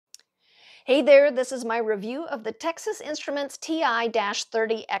Hey there, this is my review of the Texas Instruments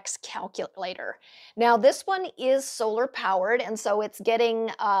TI-30X calculator. Now this one is solar powered, and so it's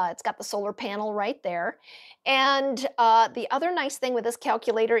got the solar panel right there. And the other nice thing with this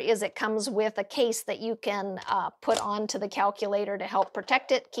calculator is it comes with a case that you can put onto the calculator to help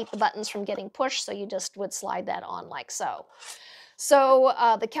protect it, keep the buttons from getting pushed, so you just would slide that on like so. So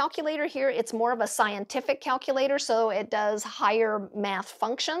the calculator here, it's more of a scientific calculator, so it does higher math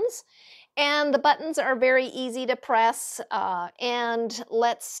functions. And the buttons are very easy to press. And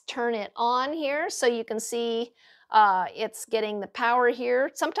let's turn it on here so you can see it's getting the power here.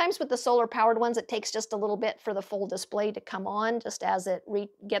 Sometimes with the solar powered ones, it takes just a little bit for the full display to come on just as it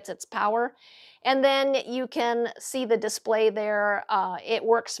gets its power. And then you can see the display there. It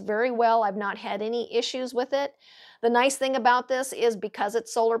works very well. I've not had any issues with it. The nice thing about this is because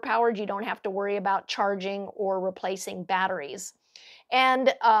it's solar powered, you don't have to worry about charging or replacing batteries.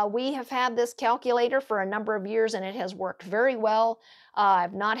 And we have had this calculator for a number of years and it has worked very well.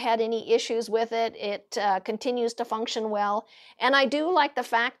 I've not had any issues with it. It continues to function well. And I do like the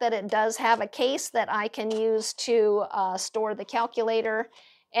fact that it does have a case that I can use to store the calculator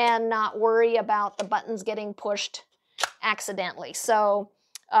and not worry about the buttons getting pushed accidentally. So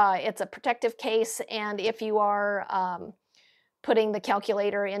it's a protective case, and if you are putting the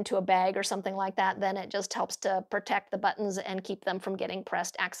calculator into a bag or something like that, then it just helps to protect the buttons and keep them from getting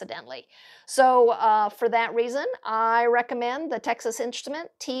pressed accidentally. So for that reason, I recommend the Texas Instrument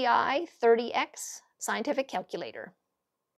TI-30X scientific calculator.